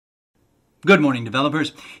Good morning,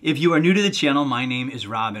 developers. If you are new to the channel, my name is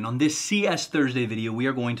Rob, and on this CS Thursday video, we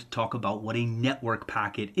are going to talk about what a network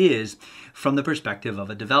packet is from the perspective of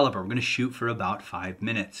a developer. We're going to shoot for about 5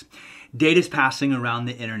 minutes. Data is passing around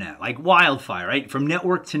the internet like wildfire, right? From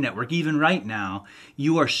network to network. Even right now,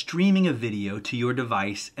 you are streaming a video to your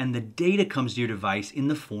device, and the data comes to your device in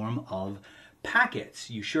the form of packets.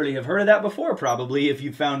 You surely have heard of that before, probably, if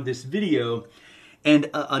you found this video.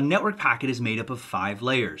 And a network packet is made up of 5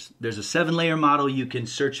 layers. There's a 7-layer model. You can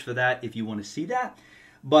search for that if you want to see that.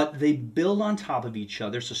 But they build on top of each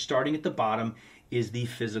other. So starting at the bottom is the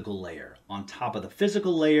physical layer. On top of the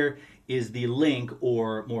physical layer is the link,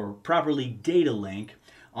 or more properly, data link.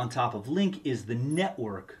 On top of link is the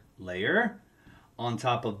network layer. On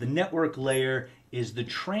top of the network layer is the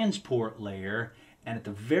transport layer. And at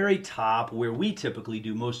the very top, where we typically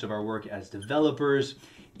do most of our work as developers,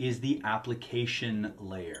 is the application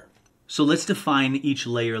layer. So let's define each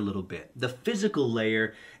layer a little bit. The physical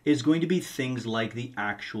layer is going to be things like the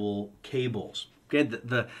actual cables. Okay,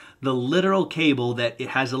 the literal cable that it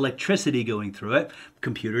has electricity going through it.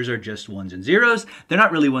 Computers are just ones and zeros. They're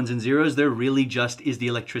not really ones and zeros. They're really just, is the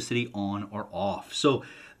electricity on or off? So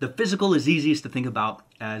the physical is easiest to think about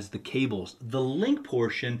as the cables. The link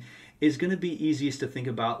portion is going to be easiest to think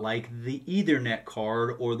about like the Ethernet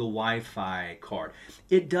card or the Wi-Fi card.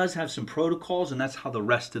 It does have some protocols, and that's how the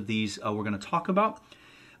rest of these we're going to talk about.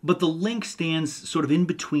 But the link stands sort of in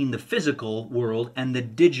between the physical world and the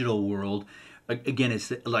digital world. Again,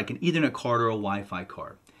 it's like an Ethernet card or a Wi-Fi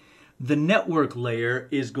card. The network layer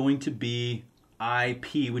is going to be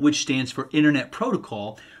IP, which stands for Internet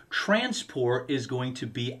Protocol. Transport is going to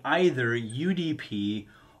be either UDP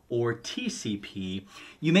or TCP.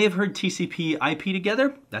 You may have heard TCP IP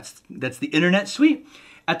together. That's the internet suite.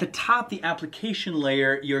 At the top, the application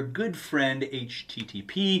layer, your good friend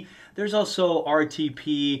HTTP. There's also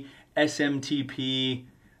RTP, SMTP,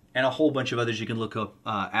 and a whole bunch of others you can look up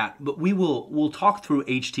at. But we'll talk through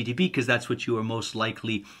HTTP because that's what you are most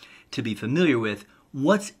likely to be familiar with.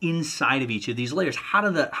 What's inside of each of these layers? How do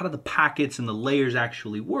the packets and the layers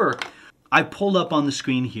actually work? I pulled up on the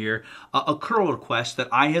screen here a curl request that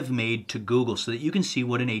I have made to Google so that you can see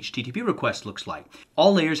what an HTTP request looks like.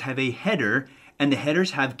 All layers have a header, and the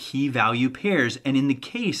headers have key value pairs. And in the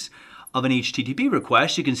case of an HTTP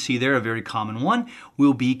request, you can see there a very common one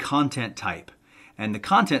will be content type. And the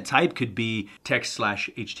content type could be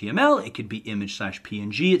text/HTML, it could be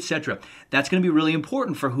image/PNG, etc. That's going to be really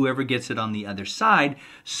important for whoever gets it on the other side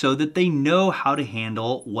so that they know how to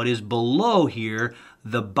handle what is below here,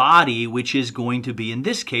 the body, which is going to be, in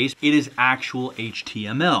this case, it is actual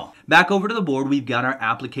HTML. Back over to the board, we've got our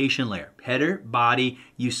application layer. Header, body,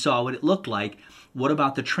 you saw what it looked like. What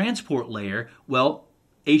about the transport layer? Well,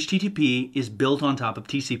 HTTP is built on top of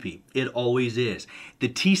TCP. It always is. The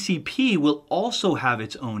TCP will also have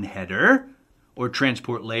its own header or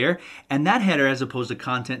transport layer, and that header, as opposed to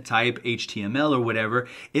content type, HTML or whatever,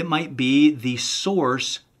 it might be the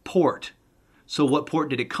source port. So what port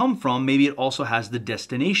did it come from? Maybe it also has the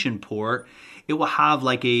destination port. It will have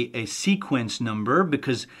like a sequence number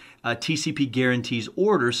because TCP guarantees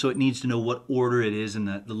order, so it needs to know what order it is in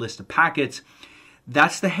the list of packets.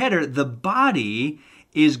 That's the header. The body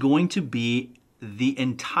is going to be the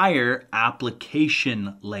entire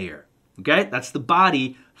application layer. Okay, that's the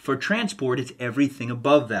body. For transport, it's everything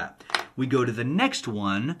above that. We go to the next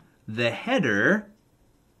one. The header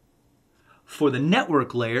for the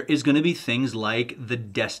network layer is going to be things like the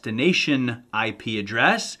destination IP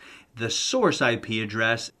address, the source IP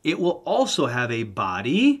address. It will also have a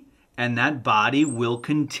body, and that body will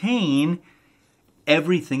contain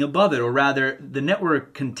everything above it, or rather, the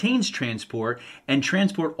network contains transport, and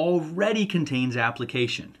transport already contains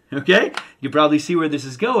application. Okay? You probably see where this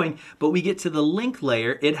is going, but we get to the link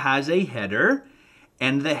layer. It has a header,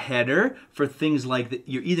 and the header for things like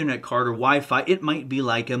your Ethernet card or Wi-Fi, it might be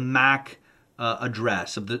like a MAC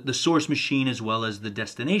address of the source machine as well as the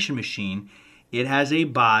destination machine. It has a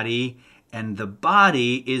body, and the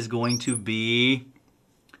body is going to be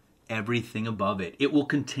everything above it. It will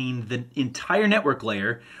contain the entire network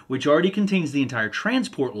layer, which already contains the entire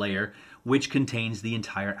transport layer, which contains the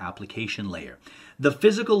entire application layer. The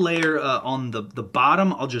physical layer on the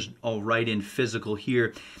bottom, I'll write in physical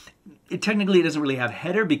here. Technically, it doesn't really have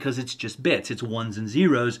header because it's just bits. It's ones and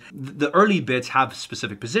zeros. The early bits have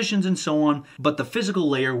specific positions and so on, but the physical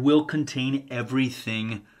layer will contain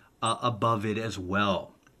everything above it as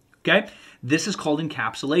well. Okay, this is called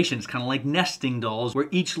encapsulation. It's kind of like nesting dolls where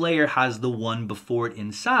each layer has the one before it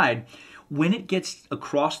inside. When it gets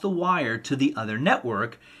across the wire to the other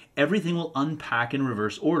network, everything will unpack in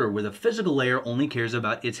reverse order, where the physical layer only cares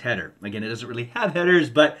about its header. Again, it doesn't really have headers,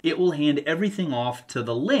 but it will hand everything off to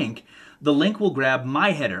the link. The link will grab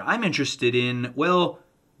my header. I'm interested in, well,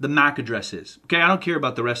 the MAC addresses. Okay, I don't care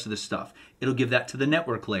about the rest of this stuff. It'll give that to the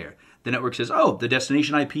network layer. The network says, oh, the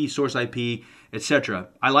destination IP, source IP, etc.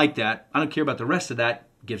 I like that. I don't care about the rest of that.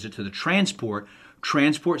 Gives it to the transport.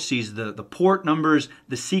 Transport sees the port numbers,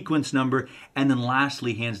 the sequence number, and then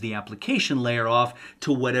lastly hands the application layer off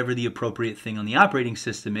to whatever the appropriate thing on the operating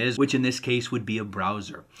system is, which in this case would be a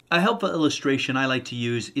browser. A helpful illustration I like to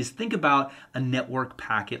use is think about a network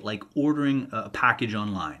packet like ordering a package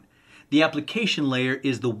online. The application layer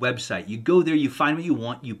is the website. You go there, you find what you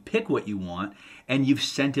want, you pick what you want, and you've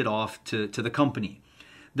sent it off to the company.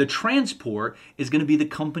 The transport is going to be the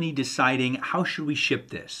company deciding how should we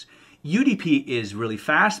ship this. UDP is really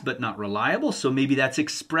fast but not reliable, so maybe that's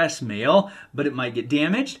express mail, but it might get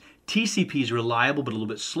damaged. TCP is reliable but a little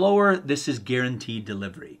bit slower. This is guaranteed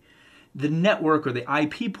delivery. The network or the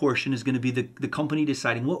IP portion is going to be the company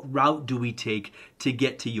deciding what route do we take to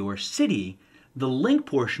get to your city. The link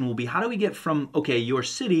portion will be how do we get from, okay, your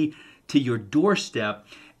city to your doorstep,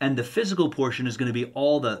 and the physical portion is going to be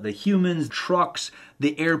all the humans, trucks,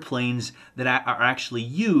 the airplanes that are actually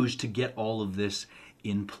used to get all of this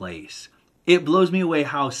in place. It blows me away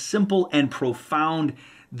how simple and profound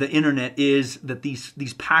the internet is, that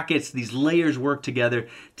these packets, these layers work together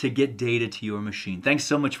to get data to your machine. Thanks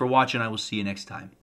so much for watching. I will see you next time.